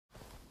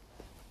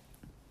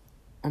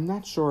I'm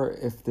not sure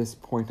if this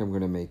point I'm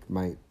going to make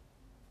might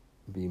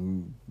be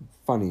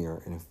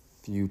funnier in a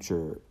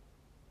future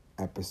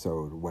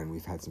episode when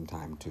we've had some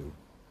time to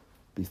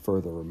be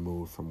further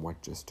removed from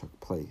what just took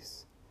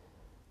place.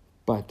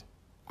 But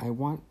I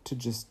want to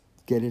just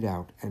get it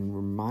out and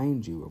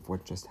remind you of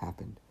what just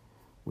happened,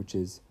 which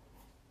is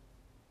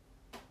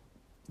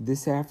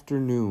this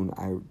afternoon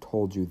I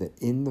told you that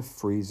in the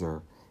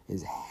freezer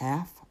is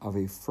half of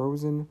a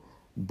frozen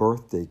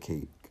birthday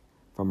cake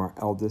from our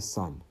eldest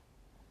son.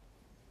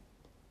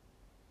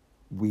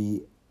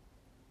 We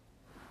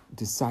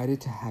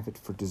decided to have it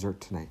for dessert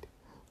tonight.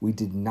 We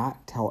did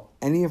not tell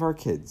any of our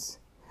kids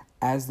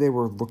as they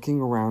were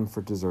looking around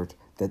for dessert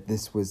that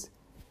this was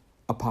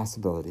a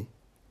possibility.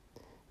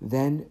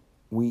 Then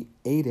we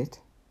ate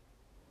it.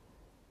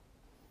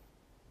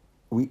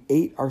 We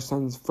ate our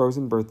son's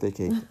frozen birthday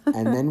cake.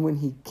 And then when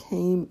he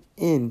came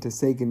in to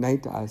say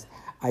goodnight to us,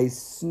 I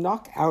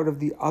snuck out of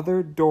the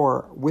other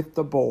door with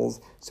the bowls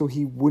so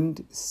he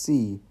wouldn't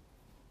see.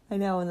 I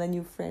know, and then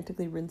you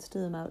frantically rinsed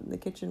them out in the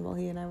kitchen while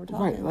he and I were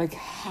talking. Right, like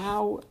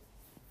how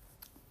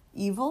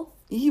evil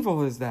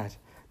is that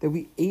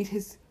we ate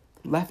his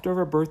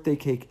leftover birthday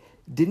cake,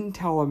 didn't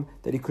tell him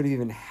that he could have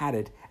even had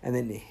it, and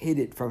then hid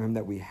it from him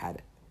that we had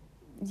it.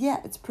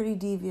 Yeah, it's pretty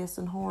devious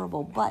and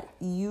horrible, but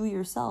you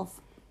yourself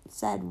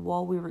said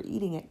while we were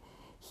eating it,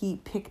 he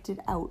picked it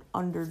out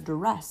under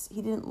duress.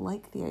 He didn't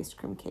like the ice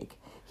cream cake.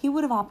 He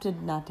would have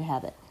opted not to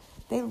have it.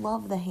 They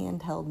love the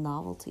handheld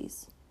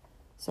novelties.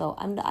 So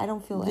I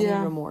don't feel any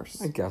remorse.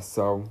 I guess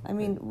so. I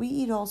mean, we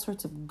eat all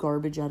sorts of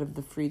garbage out of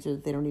the freezer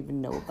that they don't even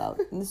know about.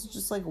 And this is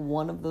just like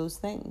one of those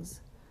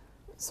things.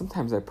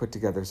 Sometimes I put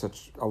together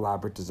such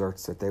elaborate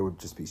desserts that they would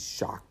just be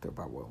shocked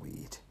about what we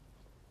eat.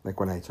 Like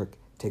when I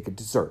take a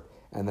dessert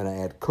and then I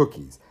add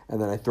cookies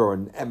and then I throw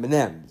in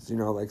M&Ms. You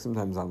know, like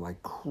sometimes I'm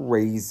like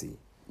crazy.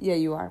 Yeah,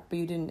 you are. But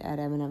you didn't add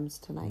M&Ms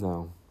tonight.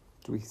 No.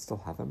 Do we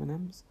still have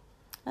M&Ms?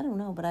 I don't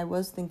know, but I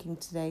was thinking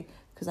today,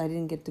 because I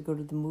didn't get to go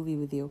to the movie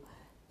with you,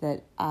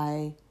 that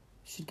I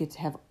should get to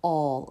have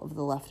all of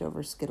the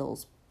leftover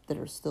Skittles that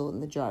are still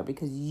in the jar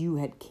because you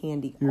had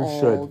candy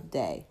all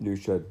day. You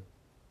should.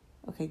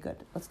 Okay, good.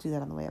 Let's do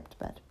that on the way up to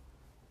bed.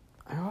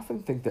 I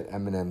often think that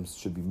M&Ms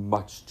should be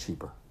much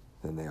cheaper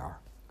than they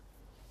are.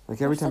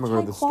 Like every time I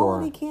go to the store.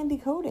 Quality candy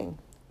coating.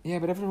 Yeah,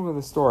 but every time I go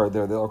to the store,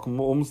 they're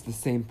almost the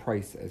same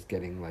price as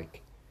getting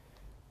like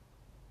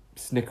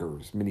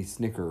Snickers, mini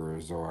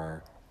Snickers,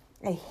 or.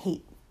 I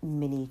hate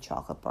mini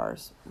chocolate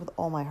bars with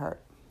all my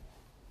heart.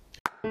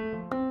 Get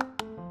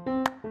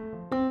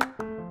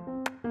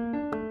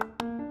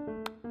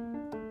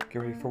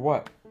ready for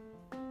what?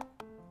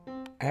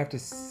 I have to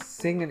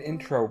sing an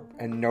intro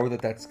and know that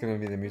that's going to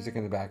be the music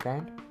in the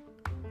background?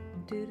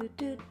 So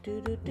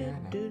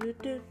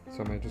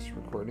am I just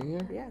recording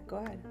here? Yeah, go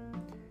ahead.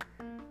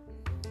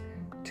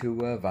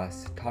 Two of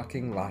us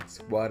talking lots.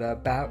 What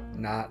about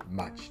not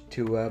much?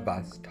 Two of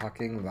us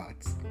talking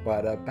lots.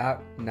 What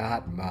about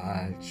not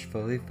much?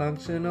 Fully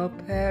functional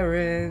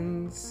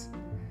parents.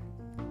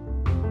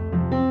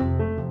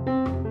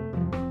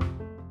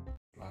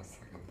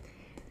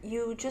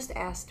 You just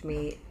asked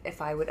me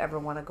if I would ever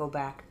want to go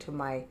back to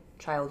my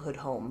childhood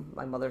home.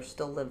 My mother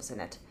still lives in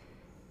it.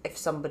 If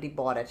somebody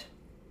bought it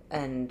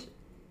and,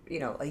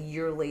 a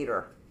year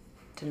later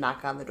to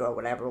knock on the door,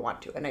 would I ever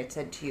want to? And I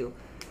said to you,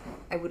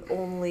 I would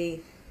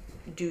only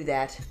do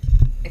that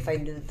if I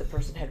knew that the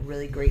person had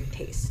really great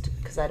taste,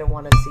 because I don't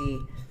want to see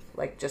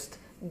just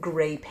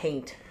gray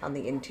paint on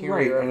the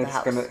interior of the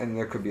house. And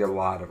there could be a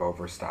lot of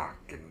overstock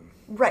and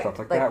stuff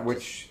like that,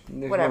 which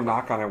there's whatever. no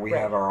knock on it. We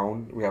have our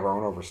own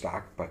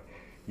overstock, but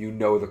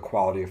the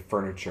quality of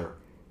furniture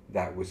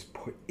that was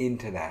put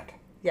into that.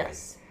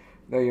 Yes.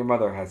 Though your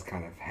mother has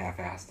kind of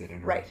half-assed it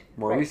in her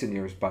more recent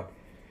years, but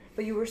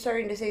you were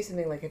starting to say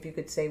something like if you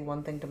could say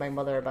one thing to my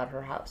mother about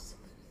her house.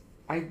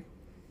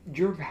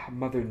 Your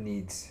mother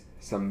needs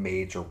some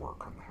major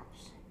work on the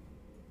house.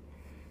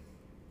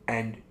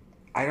 And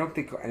I don't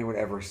think anyone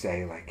would ever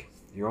say,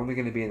 you're only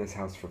going to be in this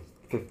house for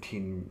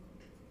 15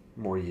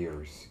 more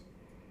years.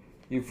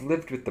 You've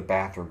lived with the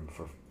bathroom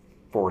for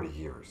 40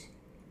 years.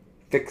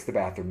 Fix the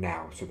bathroom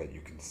now so that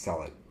you can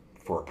sell it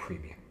for a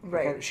premium.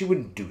 Right. She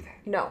wouldn't do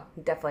that. No,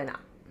 definitely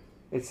not.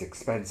 It's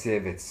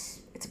expensive.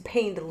 It's a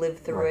pain to live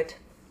through it.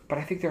 But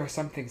I think there are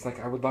some things,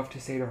 I would love to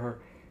say to her,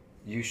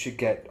 you should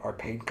get our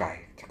paint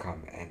guy to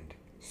come and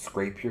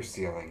scrape your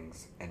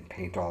ceilings and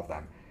paint all of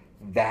them.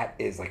 That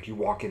is you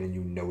walk in and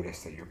you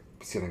notice that your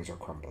ceilings are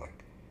crumbling.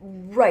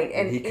 Right,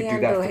 and he could do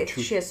that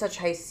she has such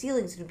high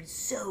ceilings, it would be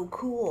so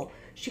cool.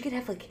 She could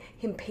have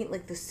him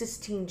paint the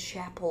Sistine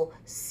Chapel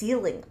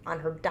ceiling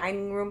on her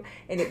dining room,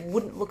 and it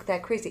wouldn't look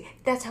that crazy.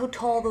 That's how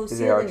tall those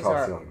ceilings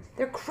are. Ceilings.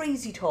 They're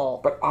crazy tall.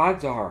 But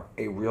odds are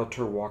a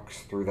realtor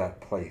walks through that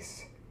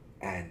place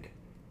and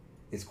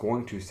is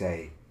going to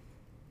say,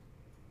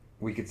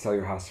 we could sell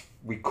your house.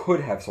 We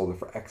could have sold it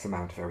for X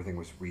amount if everything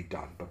was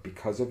redone, but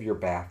because of your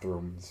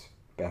bathrooms,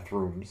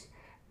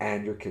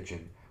 and your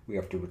kitchen, we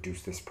have to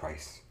reduce this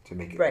price to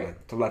make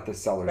it to let the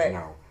sellers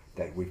know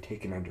that we've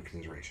taken under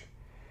consideration.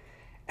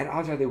 And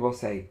odds are they will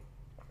say,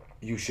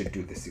 you should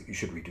do this. You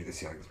should redo the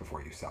ceilings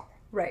before you sell.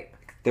 Right.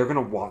 They're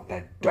gonna want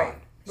that done. Right.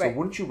 So Right.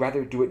 wouldn't you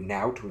rather do it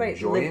now to Right.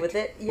 enjoy Live it? with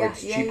it. Where Yeah.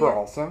 it's yeah. cheaper yeah.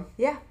 also.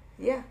 Yeah.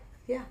 Yeah.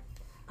 Yeah.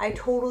 I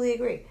totally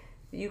agree.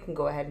 You can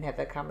go ahead and have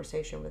that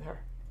conversation with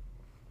her.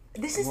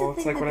 This is Well, the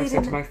it's thing like that when I they said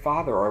to didn't. my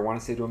father, or I want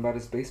to say to him about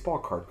his baseball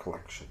card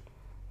collection.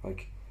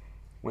 Like,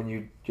 when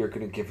you're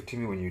gonna give it to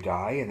me when you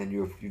die, and then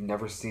you've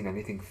never seen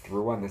anything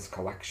through on this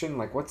collection.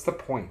 Like, what's the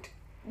point?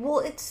 Well,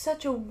 it's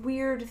such a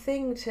weird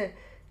thing to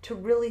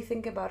really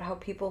think about how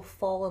people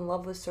fall in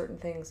love with certain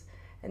things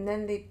and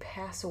then they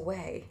pass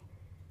away.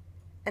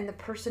 And the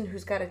person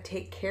who's got to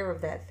take care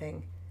of that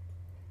thing,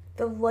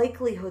 the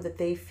likelihood that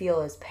they feel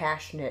as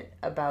passionate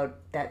about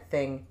that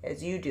thing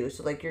as you do.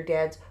 So, like your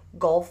dad's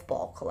golf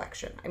ball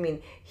collection. I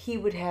mean, he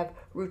would have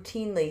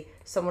routinely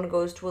someone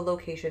goes to a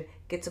location,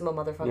 gets him a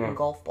motherfucking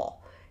golf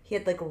ball. He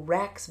had like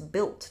racks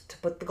built to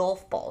put the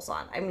golf balls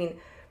on. I mean,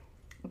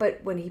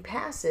 but when he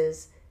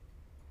passes,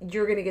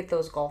 you're going to get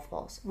those golf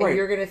balls. Right. And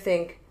you're going to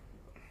think,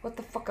 what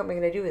the fuck am I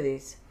going to do with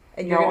these?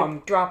 And you're No, going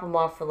to drop them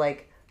off for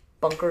like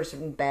bunkers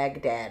in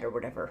Baghdad or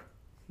whatever.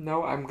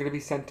 No, I'm going to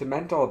be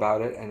sentimental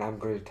about it, and I'm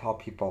going to tell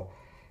people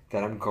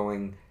that I'm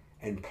going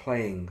and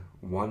playing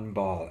one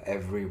ball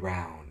every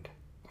round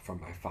from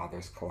my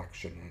father's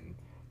collection in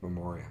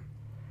memoriam.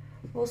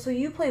 Well, so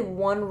you play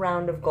one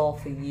round of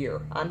golf a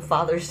year on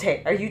Father's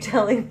Day. Are you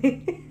telling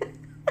me?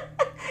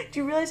 Do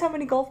you realize how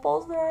many golf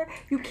balls there are?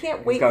 You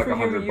can't wait got for like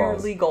your 100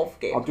 yearly balls. golf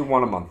game. I'll do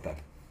one a month then.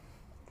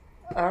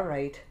 All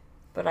right.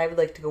 But I would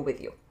like to go with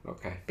you.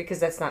 Okay. Because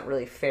that's not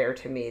really fair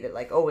to me that,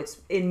 like, oh, it's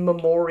in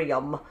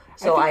memoriam,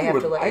 so I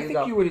have to let you go.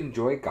 I think you would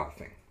enjoy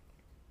golfing.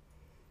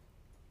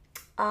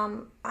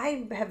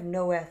 I have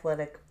no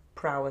athletic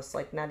prowess,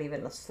 like, not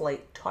even a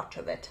slight touch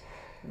of it.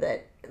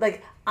 That,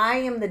 like, I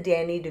am the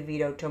Danny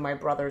DeVito to my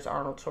brother's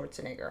Arnold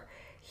Schwarzenegger.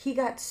 He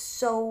got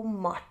so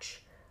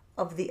much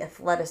of the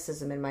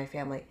athleticism in my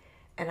family,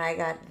 and I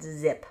got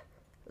zip,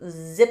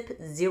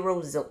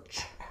 zero,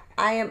 zilch.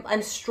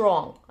 I'm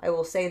strong. I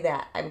will say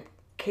that. I'm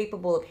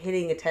capable of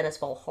hitting a tennis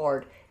ball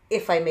hard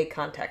if I make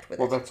contact with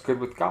Well, it. that's good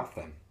with golf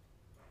then.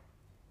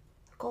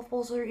 Golf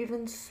balls are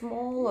even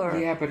smaller.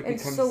 Yeah, but it and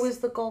becomes- so is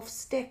the golf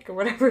stick or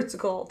whatever it's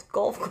called,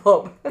 golf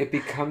club. It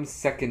becomes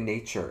second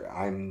nature.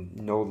 I'm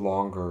no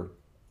longer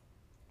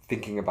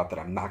thinking about that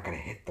I'm not going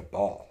to hit the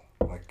ball.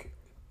 Like,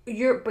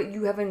 But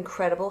you have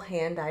incredible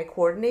hand-eye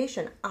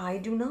coordination. I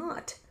do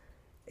not.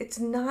 It's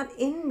not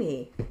in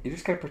me. you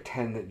just got to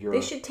pretend that you're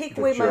They should take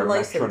that away you're my a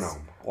license.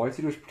 metronome. All you have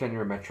to do is pretend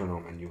you're a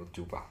metronome and you will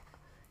do well.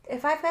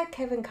 If I've got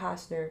Kevin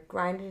Costner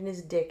grinding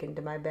his dick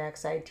into my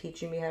backside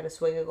teaching me how to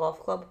swing a golf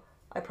club,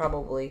 I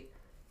probably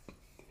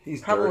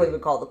He's probably dirty.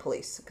 would call the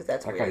police because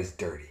that's That weird. guy's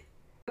dirty.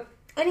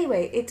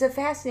 Anyway, it's a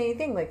fascinating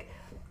thing. Like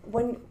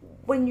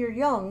when you're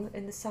young,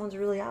 and this sounds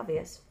really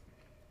obvious,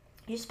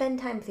 you spend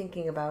time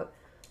thinking about,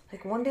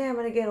 like, one day I'm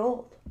gonna get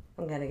old.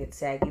 I'm gonna get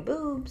saggy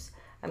boobs.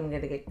 I'm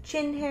gonna get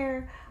chin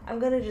hair. I'm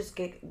gonna just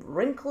get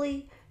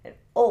wrinkly and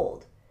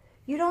old.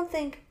 You don't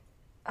think,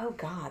 oh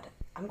God,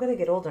 I'm gonna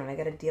get older and I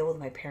gotta deal with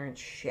my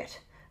parents' shit.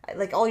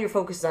 Like, all you're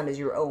focused on is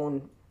your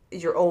own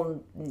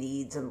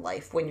needs in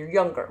life when you're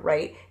younger,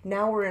 right?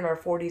 Now we're in our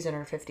 40s and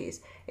our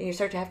 50s, and you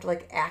start to have to,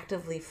 like,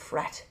 actively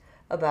fret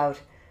about,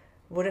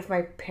 what if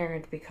my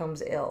parent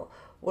becomes ill?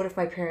 What if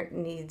my parent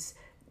needs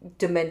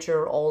dementia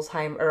or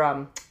Alzheimer's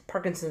or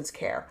Parkinson's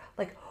care?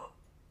 Like,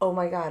 oh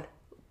my God,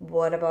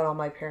 what about all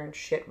my parents'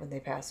 shit when they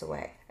pass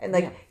away? And,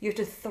 like, you have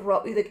to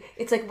throw, like,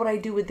 it's like what I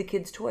do with the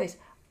kids' toys.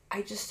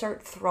 I just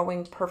start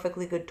throwing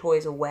perfectly good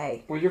toys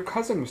away. Well, your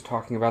cousin was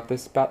talking about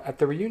this at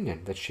the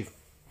reunion, that she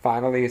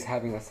finally is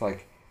having this,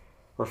 like,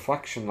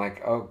 reflection,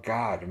 like, oh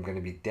God, I'm going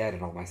to be dead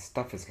and all my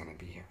stuff is going to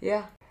be here.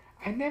 Yeah.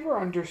 I never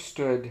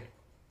understood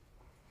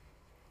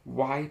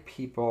why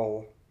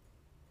people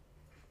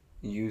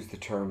use the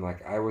term,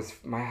 like,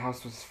 my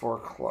house was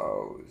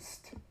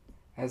foreclosed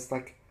as,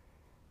 like,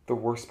 the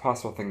worst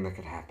possible thing that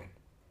could happen.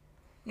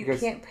 You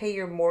Because- can't pay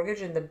your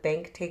mortgage and the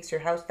bank takes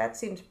your house. That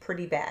seems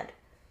pretty bad.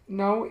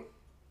 No,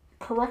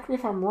 correct me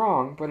if I'm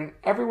wrong, but in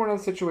every one of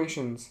those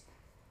situations,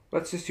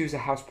 let's just use a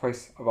house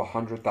price of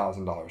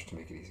 $100,000 to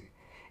make it easy.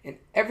 In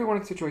every one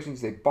of the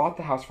situations, they bought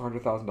the house for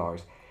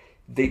 $100,000.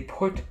 They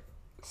put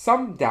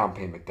some down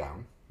payment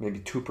down, maybe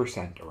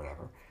 2% or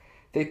whatever.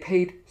 They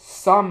paid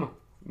some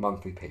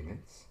monthly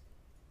payments,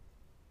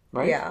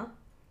 right? Yeah.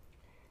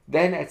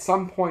 Then at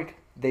some point,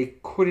 they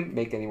couldn't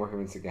make any more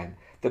payments again.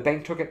 The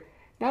bank took it.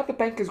 Now the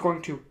bank is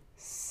going to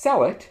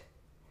sell it,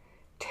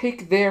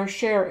 take their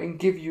share, and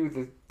give you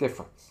the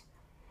difference.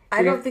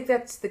 I don't think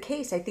that's the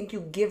case. I think you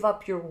give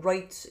up your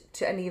rights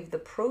to any of the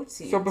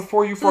proceeds. So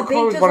before you So the bank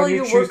foreclose, does why all don't you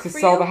your choose work to for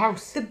sell you? the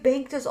house? The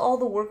bank does all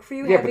the work for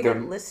you, Yeah, but having it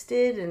they're-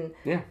 listed, and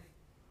Yeah.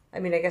 I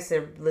mean, I guess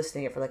they're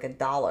listing it for like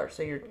 $1,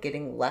 so you're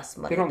getting less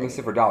money. They don't than list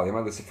it you- for $1. They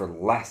might list it for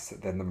less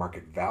than the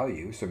market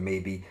value. So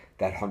maybe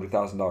that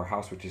 $100,000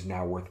 house, which is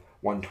now worth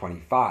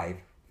 $125,000,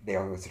 they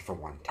only listed for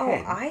 $110,000.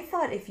 Oh, I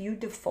thought if you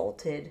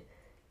defaulted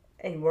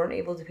and weren't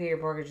able to pay your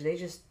mortgage, they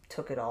just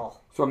took it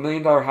all. So $1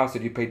 million house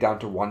that you pay down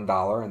to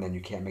 $1 and then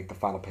you can't make the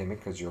final payment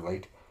because you're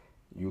late,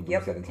 you lose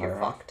Yep, that entire you're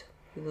house. fucked.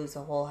 You lose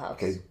the whole house.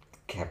 Okay,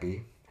 can't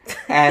be.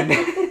 And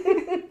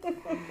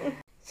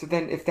so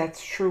then if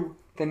that's true,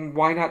 then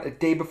why not a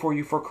day before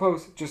you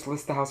foreclose, just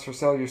list the house for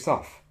sale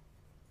yourself?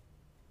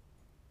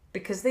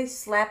 Because they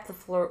slap the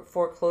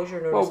foreclosure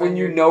notice Well, when on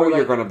you your know door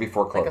you're going to be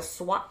foreclosed. like a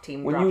SWAT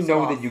team when drops you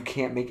know off. that you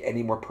can't make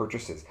any more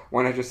purchases.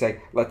 Why not just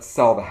say, let's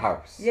sell the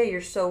house? Yeah,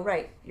 you're so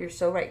right. You're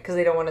so right. Because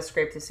they don't want to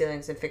scrape the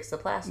ceilings and fix the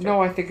plaster.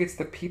 No, I think it's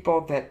the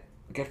people that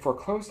get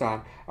foreclosed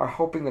on are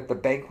hoping that the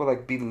bank will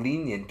be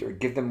lenient or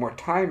give them more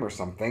time or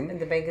something. And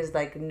the bank is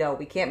like, no,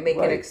 we can't make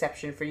an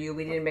exception for you.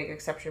 We didn't make an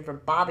exception for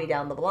Bobby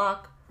down the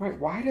block. Right.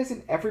 Why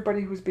doesn't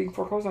everybody who's being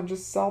foreclosed on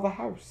just sell the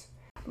house?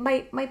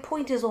 My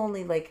point is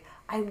only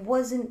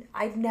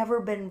I've never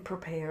been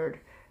prepared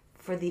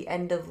for the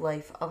end of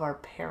life of our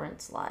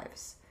parents'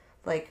 lives.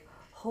 Like,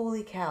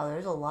 holy cow,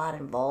 there's a lot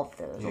involved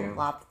there. There's a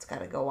lot that's got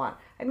to go on.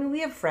 I mean,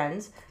 we have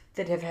friends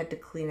that have had to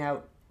clean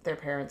out their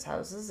parents'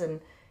 houses,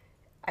 and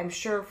I'm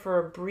sure for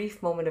a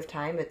brief moment of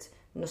time it's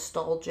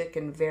nostalgic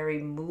and very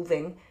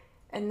moving,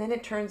 and then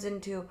it turns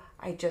into,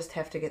 I just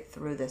have to get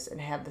through this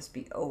and have this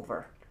be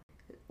over.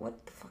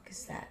 What the fuck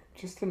is that?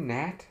 Just a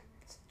gnat?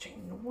 It's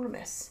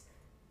ginormous.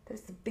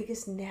 That's the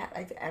biggest gnat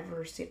I've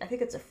ever seen. I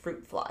think it's a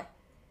fruit fly.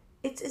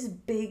 It's as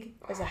big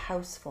as a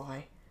house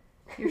fly.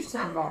 You're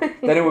so... No.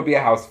 Then it would be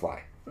a house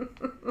fly.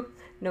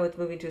 No, it's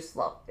moving too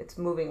slow. It's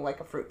moving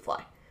like a fruit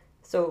fly.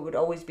 So it would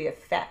always be a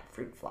fat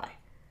fruit fly.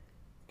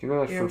 Do you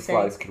know that You know fruit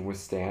flies can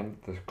withstand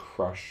the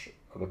crush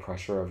of the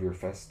pressure of your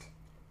fist?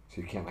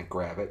 So you can't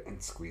grab it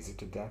and squeeze it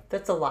to death?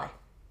 That's a lie.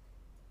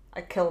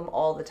 I kill them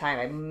all the time.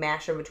 I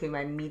mash them between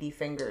my meaty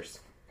fingers.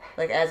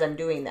 As I'm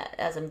doing that.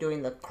 As I'm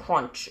doing the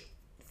crunch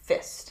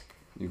fist.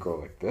 You go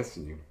like this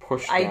and you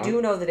push down. I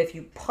do know that if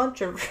you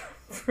punch a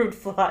fruit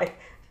fly,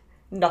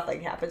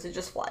 nothing happens. It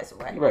just flies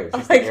away. Right, it's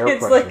just the air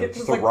pressure. It's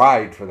just a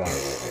ride for them.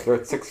 They're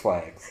at Six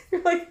Flags.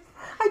 You're like,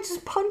 I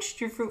just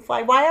punched your fruit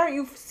fly. Why aren't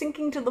you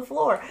sinking to the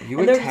floor? You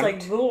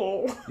attempt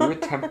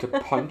to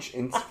punch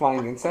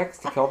flying insects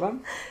to kill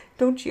them?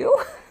 Don't you?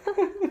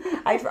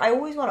 I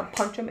always want to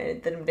punch them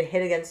and then to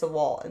hit against the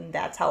wall, and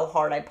that's how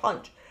hard I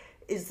punch,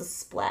 is the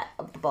splat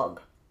of the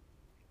bug.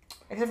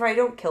 Except for I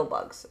don't kill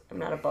bugs. I'm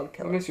not a bug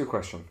killer. Let me ask you a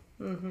question.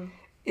 Mm-hmm.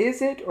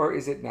 Is it or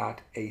is it not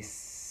a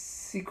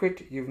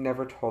secret you've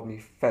never told me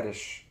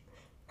fetish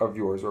of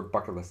yours or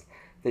bucket list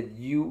that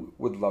you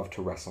would love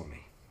to wrestle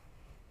me?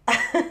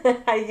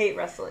 I hate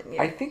wrestling.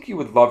 Yeah. I think you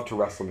would love to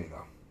wrestle me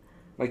though.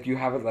 You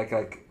have it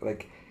because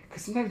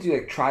sometimes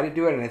you try to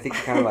do it and I think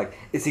you're kind of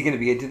is he going to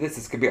be into this?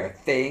 This could be our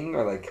thing,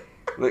 or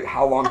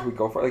how long can we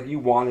go for? You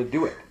want to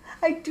do it.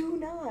 I do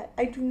not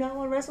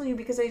want to wrestle you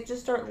because I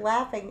just start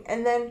laughing,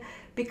 and then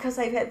because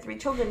I've had 3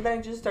 children, then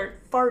I just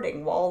start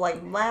farting while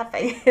I'm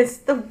laughing. It's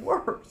the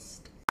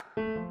worst.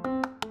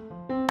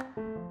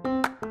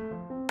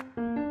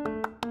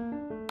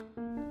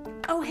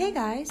 Oh, hey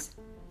guys.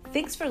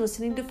 Thanks for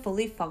listening to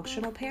Fully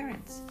Functional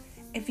Parents.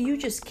 If you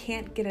just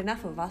can't get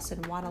enough of us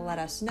and want to let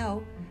us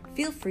know,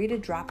 feel free to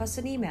drop us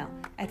an email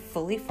at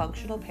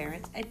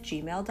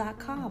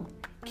fullyfunctionalparents@gmail.com.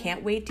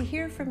 Can't wait to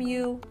hear from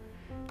you.